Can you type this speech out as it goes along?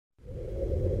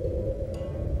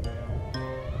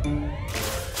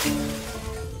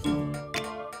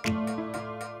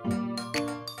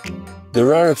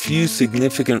There are a few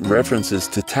significant references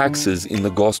to taxes in the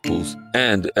Gospels,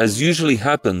 and, as usually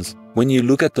happens, when you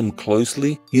look at them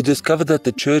closely, you discover that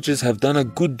the churches have done a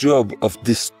good job of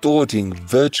distorting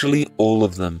virtually all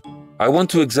of them. I want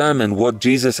to examine what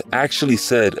Jesus actually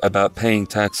said about paying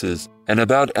taxes and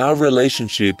about our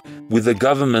relationship with the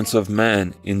governments of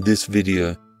man in this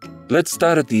video. Let's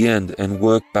start at the end and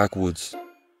work backwards.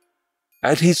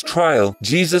 At his trial,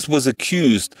 Jesus was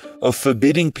accused of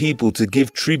forbidding people to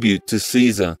give tribute to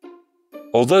Caesar.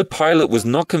 Although Pilate was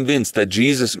not convinced that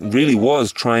Jesus really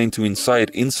was trying to incite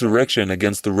insurrection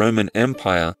against the Roman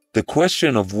Empire, the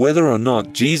question of whether or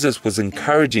not Jesus was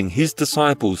encouraging his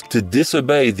disciples to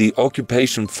disobey the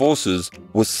occupation forces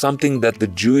was something that the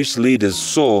Jewish leaders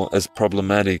saw as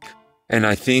problematic, and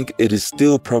I think it is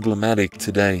still problematic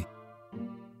today.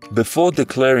 Before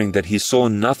declaring that he saw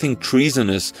nothing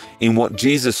treasonous in what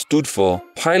Jesus stood for,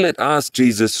 Pilate asked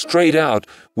Jesus straight out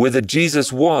whether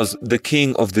Jesus was the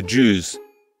King of the Jews.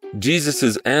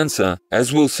 Jesus' answer,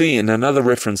 as we'll see in another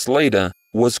reference later,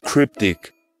 was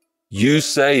cryptic. "You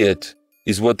say it,"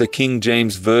 is what the King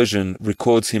James Version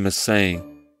records him as saying.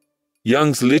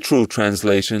 Young's literal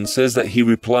translation says that he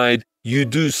replied, "You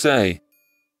do say."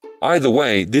 Either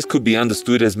way, this could be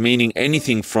understood as meaning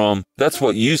anything from, "That's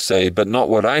what you say, but not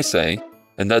what I say,"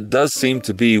 and that does seem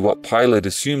to be what Pilate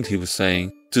assumed he was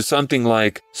saying, to something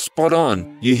like, "Spot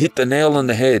on, you hit the nail on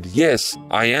the head, yes,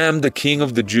 I am the King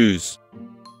of the Jews."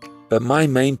 But my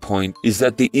main point is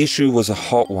that the issue was a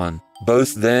hot one,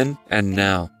 both then and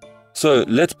now. So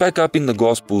let's back up in the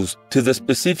Gospels to the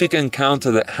specific encounter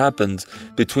that happened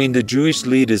between the Jewish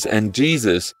leaders and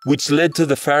Jesus, which led to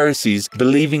the Pharisees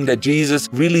believing that Jesus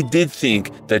really did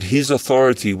think that his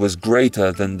authority was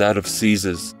greater than that of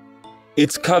Caesar's.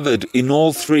 It's covered in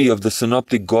all three of the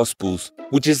Synoptic Gospels,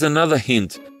 which is another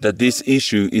hint that this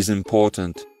issue is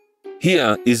important.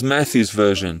 Here is Matthew's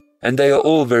version, and they are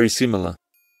all very similar.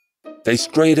 They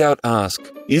straight out ask,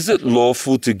 "Is it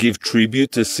lawful to give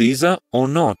tribute to Caesar or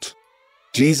not?"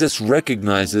 Jesus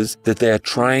recognizes that they are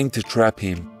trying to trap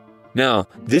him. Now,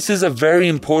 this is a very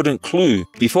important clue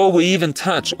before we even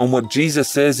touch on what Jesus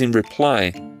says in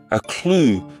reply, a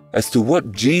clue as to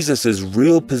what Jesus'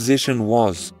 real position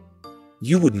was.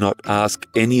 You would not ask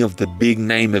any of the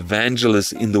big-name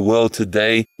evangelists in the world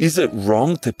today, "Is it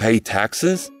wrong to pay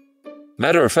taxes?"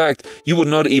 Matter of fact, you would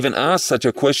not even ask such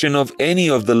a question of any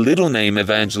of the little-name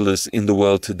evangelists in the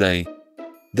world today.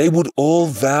 They would all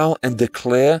vow and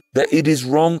declare that it is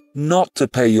wrong not to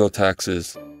pay your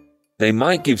taxes. They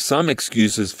might give some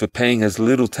excuses for paying as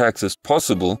little tax as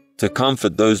possible to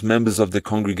comfort those members of the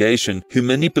congregation who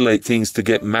manipulate things to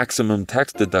get maximum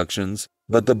tax deductions,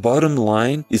 but the bottom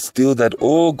line is still that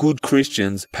all good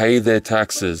Christians pay their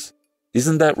taxes.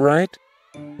 Isn't that right?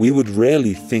 We would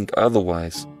rarely think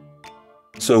otherwise.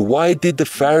 So why did the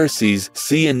Pharisees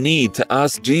see a need to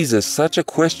ask Jesus such a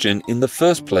question in the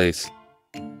first place?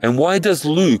 And why does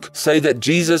Luke say that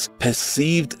Jesus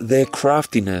perceived their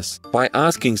craftiness by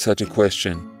asking such a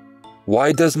question?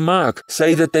 Why does Mark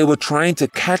say that they were trying to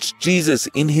catch Jesus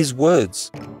in his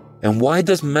words? And why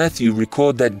does Matthew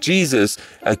record that Jesus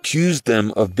accused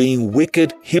them of being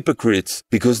wicked hypocrites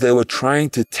because they were trying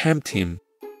to tempt him?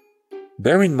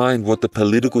 Bear in mind what the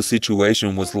political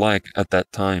situation was like at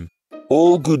that time.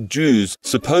 All good Jews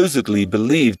supposedly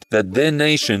believed that their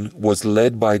nation was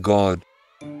led by God,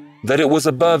 that it was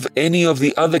above any of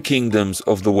the other kingdoms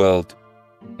of the world.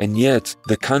 And yet,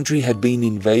 the country had been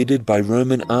invaded by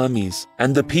Roman armies,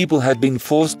 and the people had been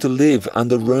forced to live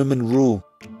under Roman rule.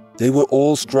 They were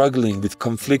all struggling with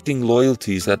conflicting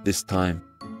loyalties at this time,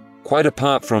 quite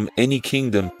apart from any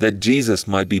kingdom that Jesus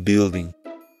might be building.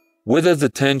 Whether the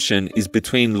tension is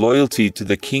between loyalty to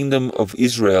the kingdom of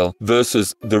Israel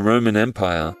versus the Roman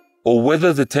Empire, or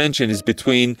whether the tension is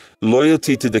between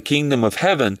loyalty to the kingdom of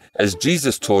heaven, as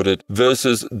Jesus taught it,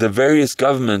 versus the various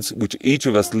governments which each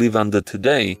of us live under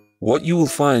today, what you will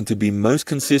find to be most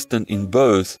consistent in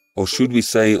both, or should we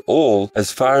say all,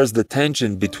 as far as the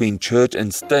tension between church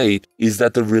and state, is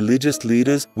that the religious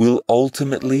leaders will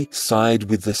ultimately side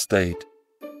with the state.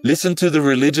 Listen to the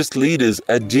religious leaders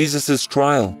at Jesus'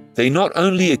 trial. They not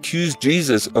only accused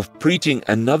Jesus of preaching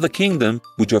another kingdom,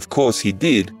 which of course he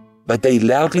did, but they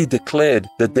loudly declared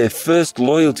that their first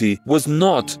loyalty was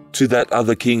not to that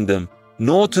other kingdom,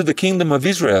 nor to the kingdom of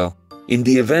Israel, in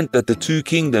the event that the two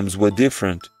kingdoms were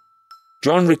different.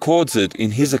 John records it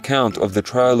in his account of the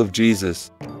trial of Jesus.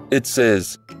 It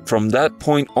says, "From that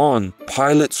point on,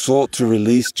 Pilate sought to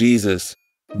release Jesus.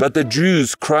 But the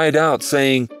Jews cried out,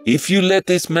 saying, 'If you let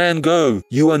this man go,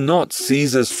 you are not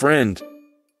Caesar's friend.'"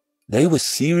 They were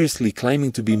seriously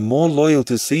claiming to be more loyal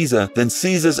to Caesar than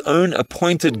Caesar's own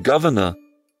appointed governor.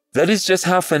 That is just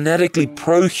how fanatically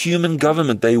pro-human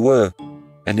government they were.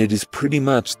 And it is pretty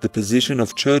much the position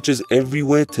of churches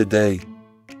everywhere today.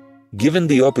 Given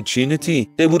the opportunity,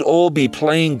 they would all be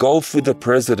playing golf with the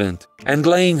president and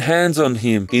laying hands on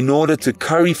him in order to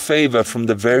curry favor from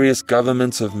the various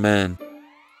governments of man.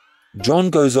 John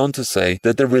goes on to say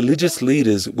that the religious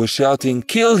leaders were shouting,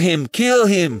 "Kill him! Kill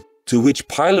him!" To which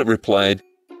Pilate replied,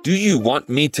 "Do you want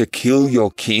me to kill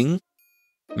your king?"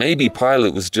 Maybe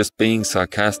Pilate was just being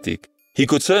sarcastic. He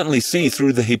could certainly see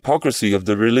through the hypocrisy of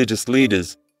the religious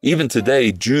leaders. Even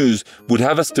today, Jews would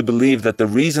have us to believe that the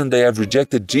reason they have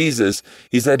rejected Jesus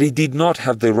is that he did not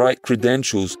have the right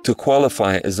credentials to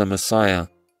qualify as a Messiah.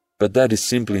 But that is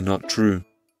simply not true.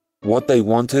 What they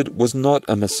wanted was not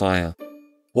a Messiah.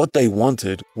 What they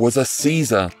wanted was a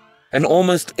Caesar, and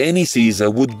almost any Caesar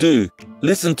would do.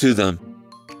 Listen to them.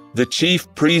 The chief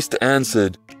priest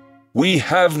answered, "We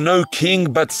have no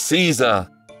king but Caesar."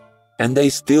 And they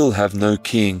still have no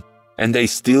king, and they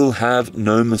still have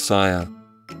no Messiah.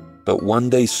 But one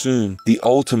day soon, the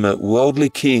ultimate worldly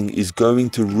king is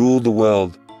going to rule the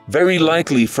world, very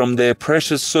likely from their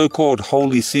precious so-called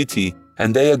holy city,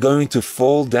 and they are going to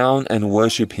fall down and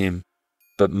worship him.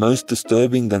 But most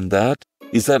disturbing than that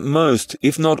is that most,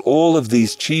 if not all of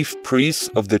these chief priests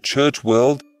of the church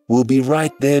world will be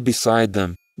right there beside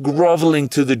them, groveling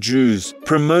to the Jews,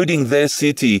 promoting their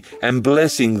city and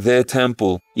blessing their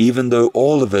temple, even though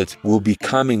all of it will be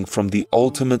coming from the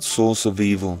ultimate source of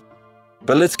evil.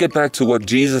 But let's get back to what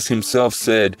Jesus himself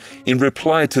said in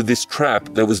reply to this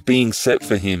trap that was being set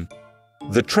for him.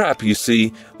 The trap, you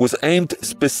see, was aimed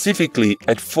specifically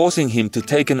at forcing him to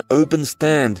take an open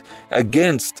stand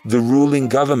against the ruling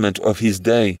government of his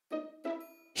day.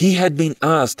 He had been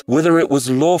asked whether it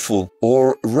was lawful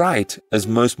or right, as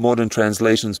most modern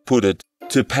translations put it,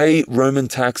 to pay Roman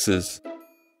taxes.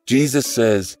 Jesus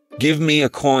says, "Give me a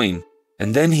coin."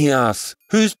 And then he asks,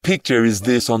 "Whose picture is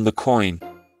this on the coin?"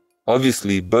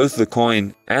 Obviously, both the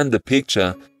coin and the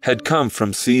picture had come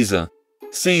from Caesar.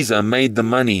 Caesar made the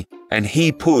money, and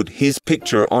he put his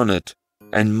picture on it.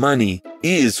 And money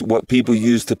is what people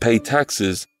use to pay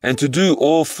taxes and to do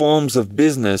all forms of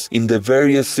business in the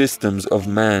various systems of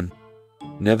man.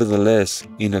 Nevertheless,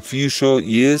 in a few short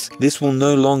years, this will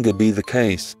no longer be the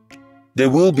case. There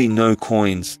will be no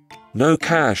coins, no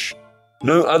cash,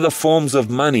 no other forms of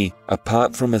money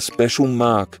apart from a special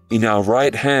mark in our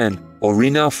right hand or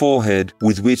in our forehead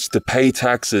with which to pay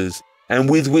taxes and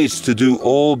with which to do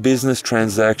all business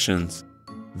transactions.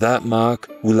 That mark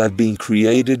will have been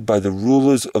created by the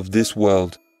rulers of this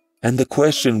world. And the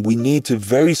question we need to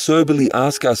very soberly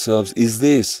ask ourselves is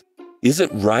this: is it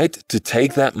right to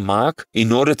take that mark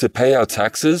in order to pay our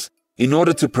taxes, in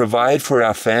order to provide for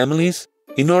our families,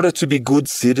 in order to be good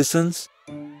citizens?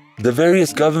 The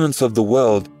various governments of the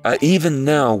world are even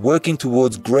now working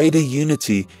towards greater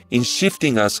unity in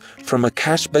shifting us from a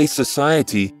cash-based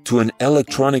society to an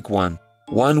electronic one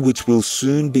which will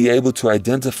soon be able to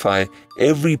identify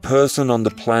every person on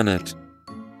the planet.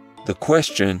 The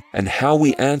question and how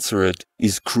we answer it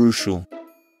is crucial.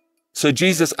 So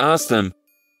Jesus asked them,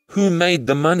 "Who made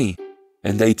the money?"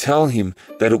 And they tell him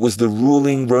that it was the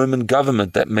ruling Roman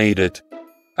government that made it.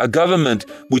 A government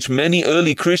which many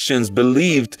early Christians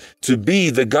believed to be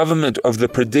the government of the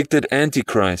predicted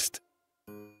Antichrist.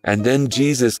 And then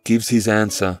Jesus gives his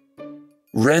answer.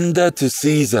 Render to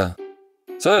Caesar.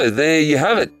 So there you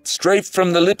have it, straight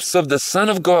from the lips of the Son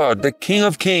of God, the King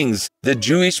of Kings, the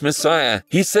Jewish Messiah.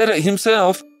 He said it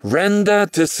himself, render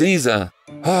to Caesar.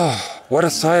 Oh, what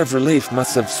a sigh of relief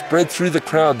must have spread through the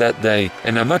crowd that day,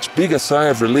 and a much bigger sigh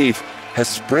of relief has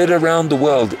spread around the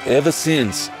world ever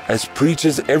since, as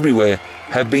preachers everywhere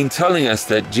have been telling us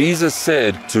that Jesus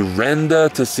said to render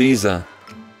to Caesar.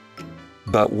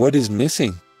 But what is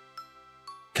missing?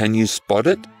 Can you spot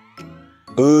it?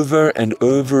 Over and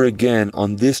over again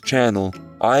on this channel,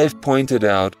 I have pointed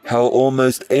out how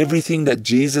almost everything that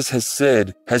Jesus has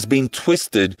said has been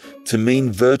twisted to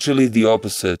mean virtually the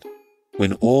opposite,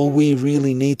 when all we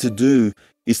really need to do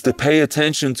is to pay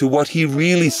attention to what he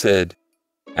really said.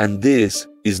 And this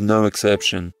is no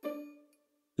exception.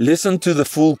 Listen to the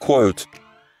full quote.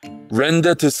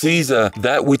 Render to Caesar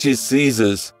that which is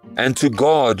Caesar's, and to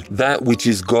God that which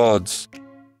is God's.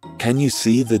 Can you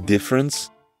see the difference?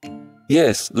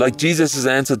 Yes, like Jesus'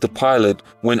 answer to Pilate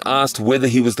when asked whether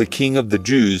he was the king of the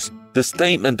Jews, the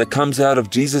statement that comes out of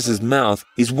Jesus' mouth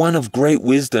is one of great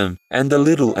wisdom and a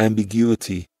little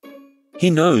ambiguity. He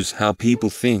knows how people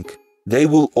think. They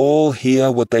will all hear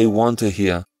what they want to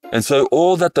hear. And so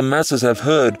all that the masses have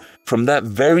heard from that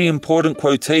very important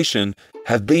quotation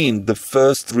have been the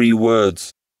first 3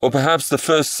 words, or perhaps the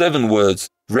first 7 words,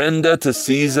 render to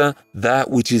Caesar that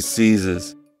which is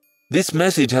Caesar's. This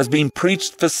message has been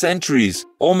preached for centuries,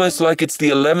 almost like it's the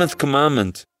 11th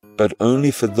commandment, but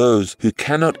only for those who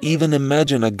cannot even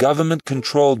imagine a government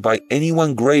controlled by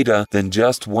anyone greater than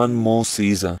just one more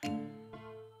Caesar.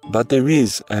 But there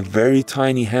is a very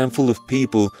tiny handful of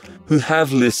people who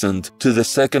have listened to the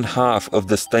second half of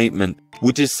the statement,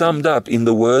 which is summed up in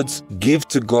the words, "Give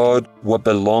to God what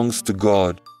belongs to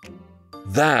God."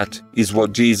 That is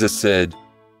what Jesus said.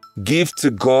 Give to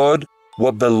God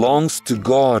what belongs to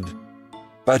God.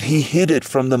 But he hid it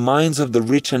from the minds of the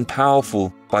rich and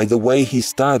powerful by the way he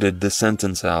started the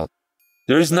sentence out.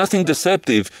 There is nothing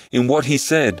deceptive in what he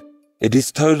said. It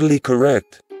is totally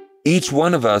correct. Each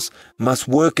one of us must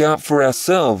work out for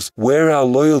ourselves where our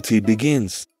loyalty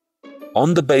begins.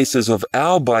 On the basis of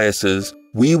our biases,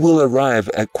 we will arrive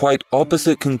at quite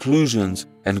opposite conclusions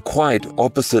and quite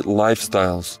opposite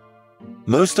lifestyles.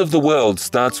 Most of the world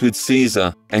starts with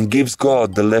Caesar and gives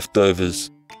God the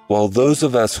leftovers, while those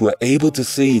of us who are able to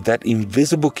see that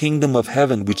invisible kingdom of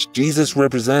heaven which Jesus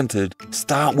represented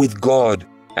start with God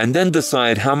and then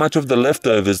decide how much of the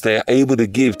leftovers they are able to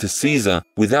give to Caesar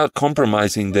without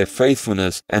compromising their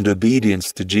faithfulness and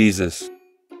obedience to Jesus.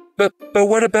 But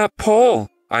what about Paul?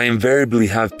 I invariably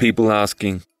have people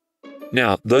asking.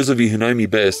 Now, those of you who know me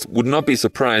best would not be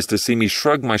surprised to see me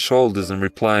shrug my shoulders and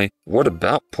reply, "What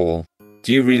about Paul?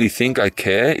 Do you really think I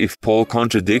care if Paul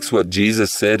contradicts what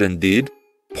Jesus said and did?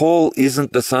 Paul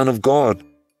isn't the Son of God.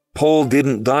 Paul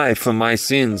didn't die for my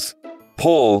sins.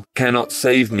 Paul cannot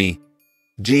save me.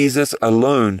 Jesus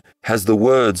alone has the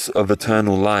words of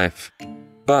eternal life."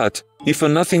 But if for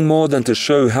nothing more than to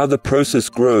show how the process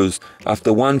grows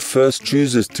after one first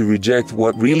chooses to reject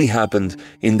what really happened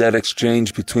in that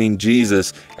exchange between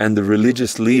Jesus and the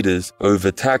religious leaders over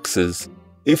taxes,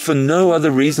 if for no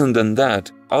other reason than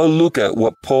that, I'll look at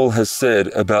what Paul has said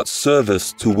about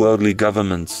service to worldly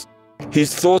governments.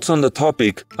 His thoughts on the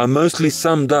topic are mostly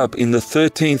summed up in the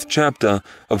 13th chapter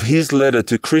of his letter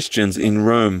to Christians in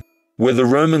Rome, where the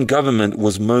Roman government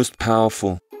was most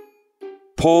powerful.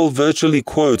 Paul virtually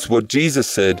quotes what Jesus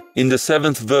said in the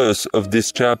 7th verse of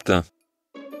this chapter.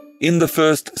 In the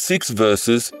first 6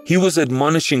 verses, he was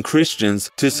admonishing Christians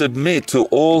to submit to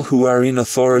all who are in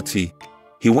authority.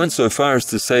 He went so far as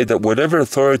to say that whatever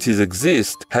authorities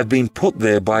exist have been put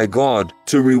there by God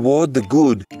to reward the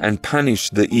good and punish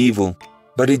the evil.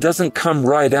 But he doesn't come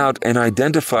right out and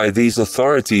identify these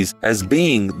authorities as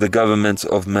being the governments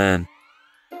of man.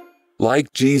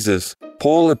 Like Jesus,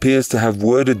 Paul appears to have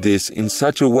worded this in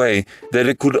such a way that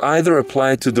it could either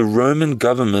apply to the Roman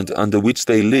government under which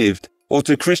they lived or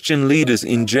to Christian leaders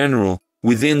in general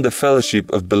within the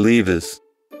fellowship of believers.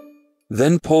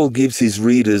 Then Paul gives his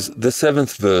readers the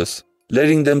 7th verse,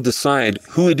 letting them decide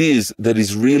who it is that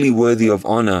is really worthy of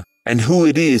honor and who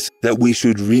it is that we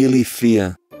should really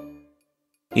fear.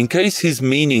 In case his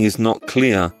meaning is not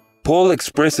clear, Paul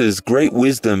expresses great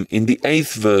wisdom in the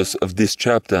 8th verse of this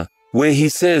chapter, where he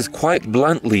says quite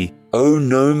bluntly, "Owe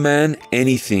no man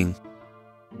anything."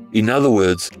 In other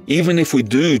words, even if we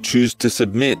do choose to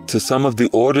submit to some of the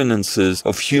ordinances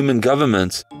of human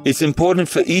governments, it's important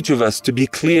for each of us to be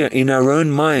clear in our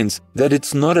own minds that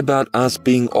it's not about us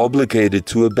being obligated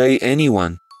to obey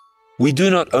anyone. We do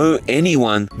not owe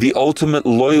anyone the ultimate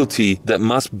loyalty that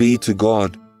must be to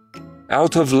God.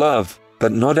 Out of love,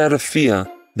 but not out of fear,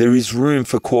 there is room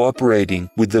for cooperating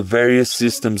with the various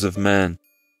systems of man.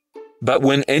 But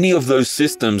when any of those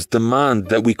systems demand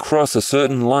that we cross a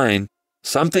certain line,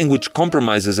 something which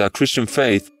compromises our Christian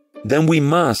faith, then we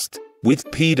must, with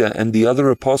Peter and the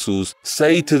other apostles,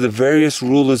 say to the various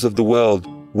rulers of the world,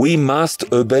 we must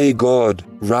obey God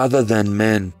rather than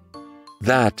men.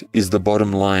 That is the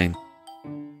bottom line.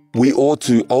 We ought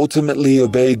to ultimately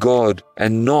obey God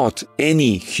and not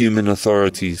any human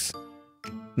authorities.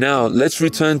 Now, let's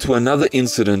return to another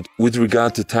incident with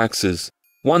regard to taxes,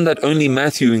 one that only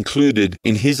Matthew included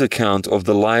in his account of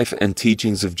the life and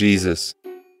teachings of Jesus.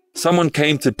 Someone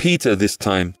came to Peter this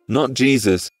time, not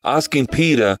Jesus, asking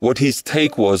Peter what his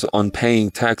take was on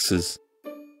paying taxes.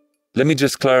 Let me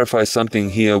just clarify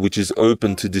something here which is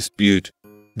open to dispute.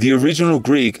 The original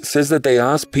Greek says that they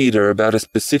asked Peter about a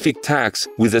specific tax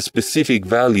with a specific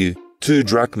value, 2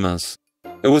 drachmas.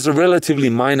 It was a relatively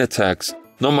minor tax,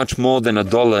 not much more than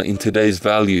 $1 in today's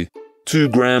value, 2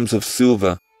 grams of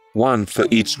silver, 1 for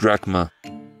each drachma.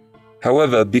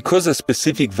 However, because a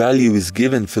specific value is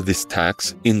given for this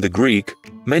tax in the Greek,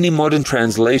 many modern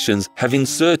translations have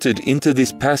inserted into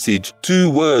this passage 2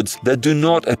 words that do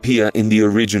not appear in the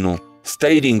original,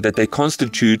 stating that they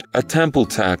constitute a temple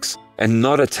tax and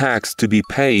not a tax to be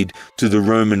paid to the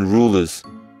Roman rulers.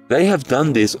 They have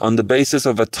done this on the basis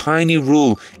of a tiny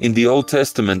rule in the Old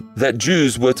Testament that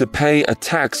Jews were to pay a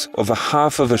tax of a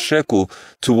half of a shekel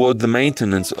toward the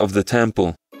maintenance of the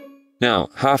temple. Now,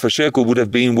 half a shekel would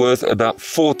have been worth about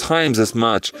 4 times as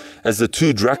much as the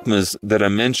 2 drachmas that are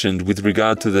mentioned with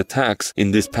regard to the tax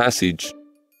in this passage.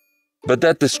 But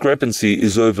that discrepancy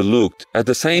is overlooked at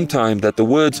the same time that the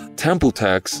words temple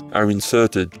tax are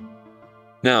inserted.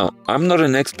 Now, I'm not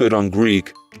an expert on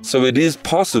Greek, so it is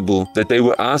possible that they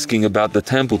were asking about the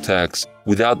temple tax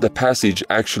without the passage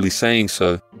actually saying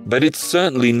so, but it's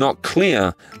certainly not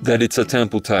clear that it's a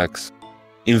temple tax.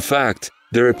 In fact,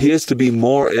 there appears to be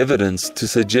more evidence to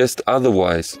suggest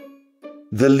otherwise.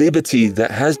 The liberty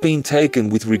that has been taken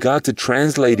with regard to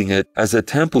translating it as a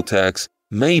temple tax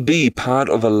may be part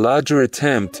of a larger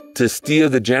attempt to steer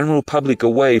the general public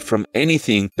away from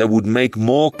anything that would make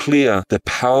more clear the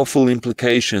powerful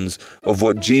implications of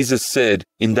what Jesus said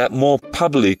in that more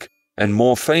public and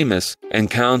more famous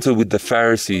encounter with the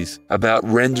Pharisees about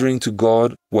rendering to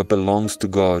God what belongs to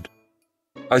God.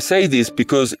 I say this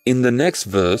because in the next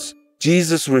verse,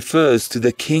 Jesus refers to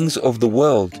the kings of the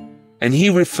world, and he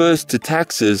refers to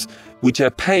taxes which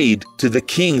are paid to the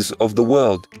kings of the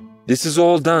world. This is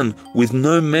all done with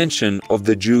no mention of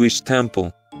the Jewish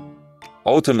temple.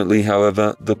 Ultimately,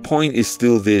 however, the point is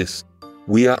still this: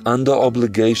 we are under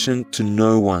obligation to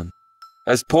no one.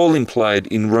 As Paul implied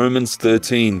in Romans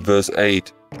 13, verse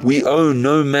 8, we owe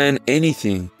no man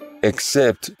anything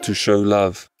except to show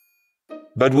love.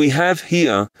 But we have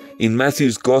here, in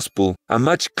Matthew's Gospel, a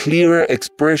much clearer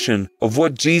expression of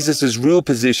what Jesus' real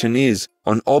position is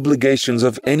on obligations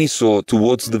of any sort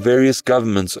towards the various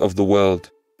governments of the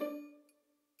world.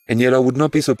 And yet I would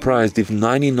not be surprised if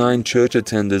 99 church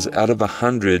attenders out of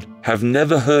 100 have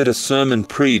never heard a sermon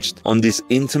preached on this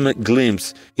intimate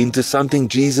glimpse into something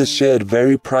Jesus shared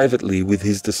very privately with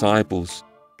his disciples.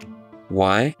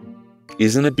 Why?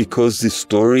 Isn't it because this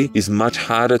story is much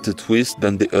harder to twist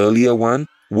than the earlier one,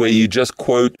 where you just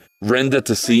quote, "render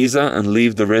to Caesar" and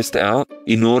leave the rest out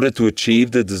in order to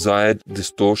achieve the desired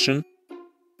distortion?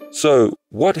 So,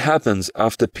 what happens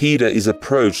after Peter is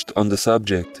approached on the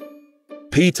subject?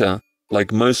 Peter,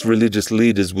 like most religious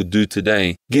leaders would do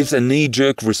today, gives a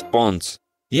knee-jerk response.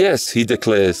 Yes, he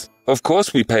declares, of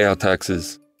course we pay our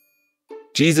taxes.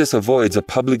 Jesus avoids a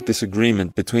public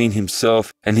disagreement between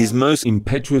himself and his most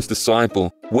impetuous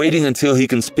disciple, waiting until he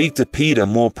can speak to Peter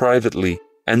more privately,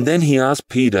 and then he asks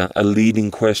Peter a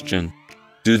leading question.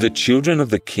 Do the children of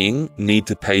the king need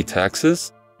to pay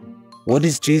taxes? What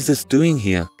is Jesus doing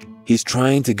here? He's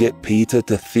trying to get Peter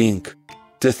to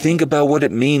think about what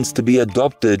it means to be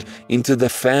adopted into the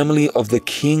family of the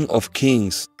King of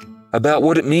Kings, about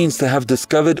what it means to have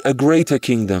discovered a greater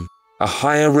kingdom, a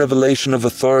higher revelation of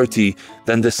authority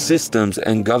than the systems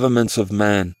and governments of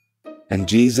man. And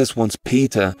Jesus wants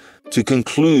Peter to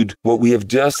conclude what we have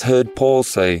just heard Paul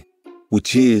say,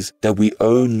 which is that we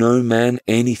owe no man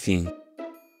anything.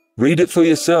 Read it for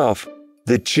yourself.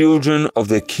 The children of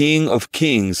the King of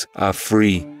Kings are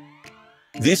free.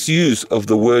 This use of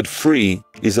the word free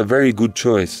is a very good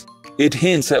choice. It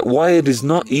hints at why it is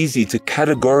not easy to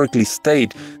categorically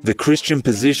state the Christian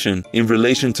position in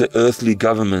relation to earthly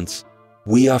governments.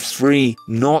 We are free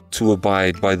not to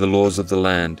abide by the laws of the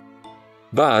land.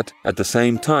 But, at the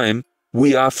same time,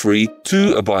 we are free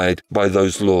to abide by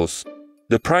those laws.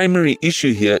 The primary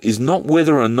issue here is not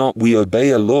whether or not we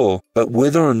obey a law, but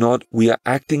whether or not we are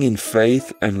acting in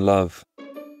faith and love.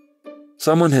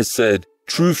 Someone has said,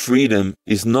 true freedom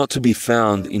is not to be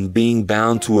found in being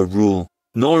bound to a rule,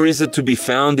 nor is it to be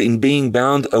found in being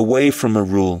bound away from a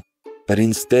rule, but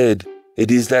instead, it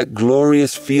is that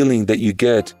glorious feeling that you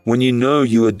get when you know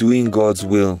you are doing God's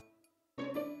will.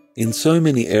 In so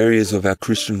many areas of our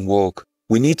Christian walk,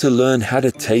 we need to learn how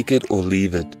to take it or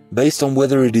leave it, based on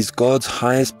whether it is God's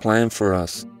highest plan for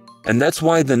us. And that's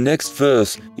why the next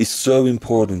verse is so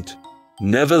important.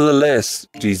 Nevertheless,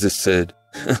 Jesus said.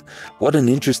 What an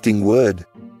interesting word.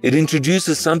 It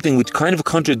introduces something which kind of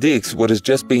contradicts what has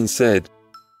just been said.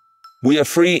 We are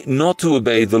free not to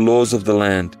obey the laws of the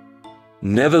land.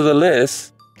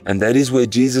 Nevertheless, and that is where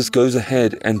Jesus goes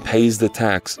ahead and pays the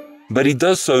tax. But he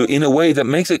does so in a way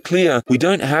that makes it clear we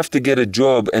don't have to get a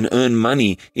job and earn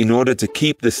money in order to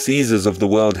keep the Caesars of the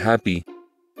world happy.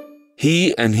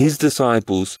 He and his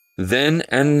disciples, then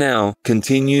and now,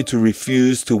 continue to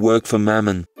refuse to work for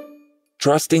mammon,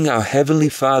 trusting our Heavenly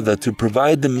Father to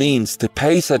provide the means to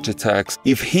pay such a tax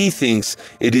if he thinks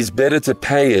it is better to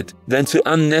pay it than to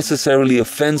unnecessarily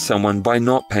offend someone by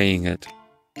not paying it.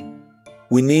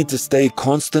 We need to stay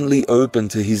constantly open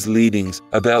to his leadings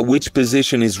about which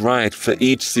position is right for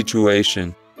each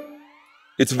situation.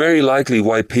 It's very likely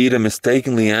why Peter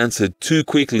mistakenly answered too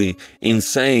quickly in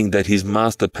saying that his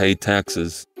master paid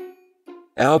taxes.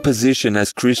 Our position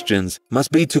as Christians must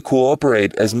be to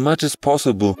cooperate as much as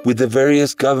possible with the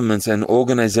various governments and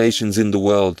organizations in the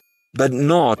world, but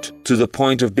not to the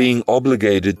point of being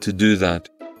obligated to do that.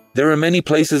 There are many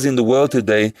places in the world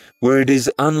today where it is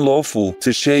unlawful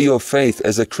to share your faith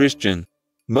as a Christian.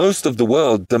 Most of the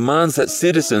world demands that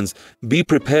citizens be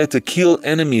prepared to kill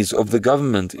enemies of the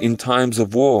government in times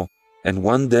of war, and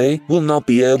one day will not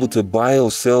be able to buy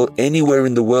or sell anywhere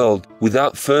in the world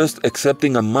without first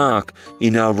accepting a mark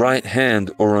in our right hand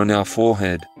or on our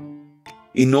forehead.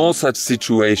 In all such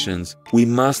situations, we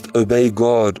must obey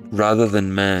God rather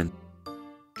than man.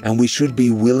 And we should be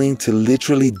willing to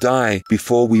literally die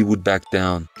before we would back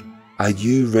down. Are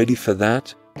you ready for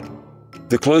that?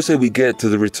 The closer we get to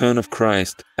the return of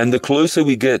Christ, and the closer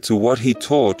we get to what He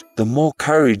taught, the more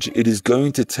courage it is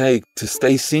going to take to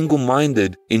stay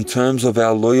single-minded in terms of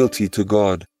our loyalty to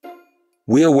God.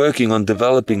 We are working on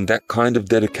developing that kind of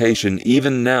dedication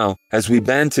even now as we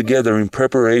band together in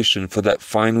preparation for that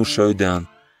final showdown.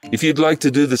 If you'd like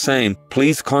to do the same,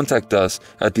 please contact us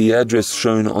at the address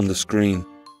shown on the screen.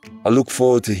 I look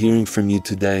forward to hearing from you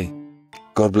today.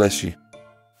 God bless you.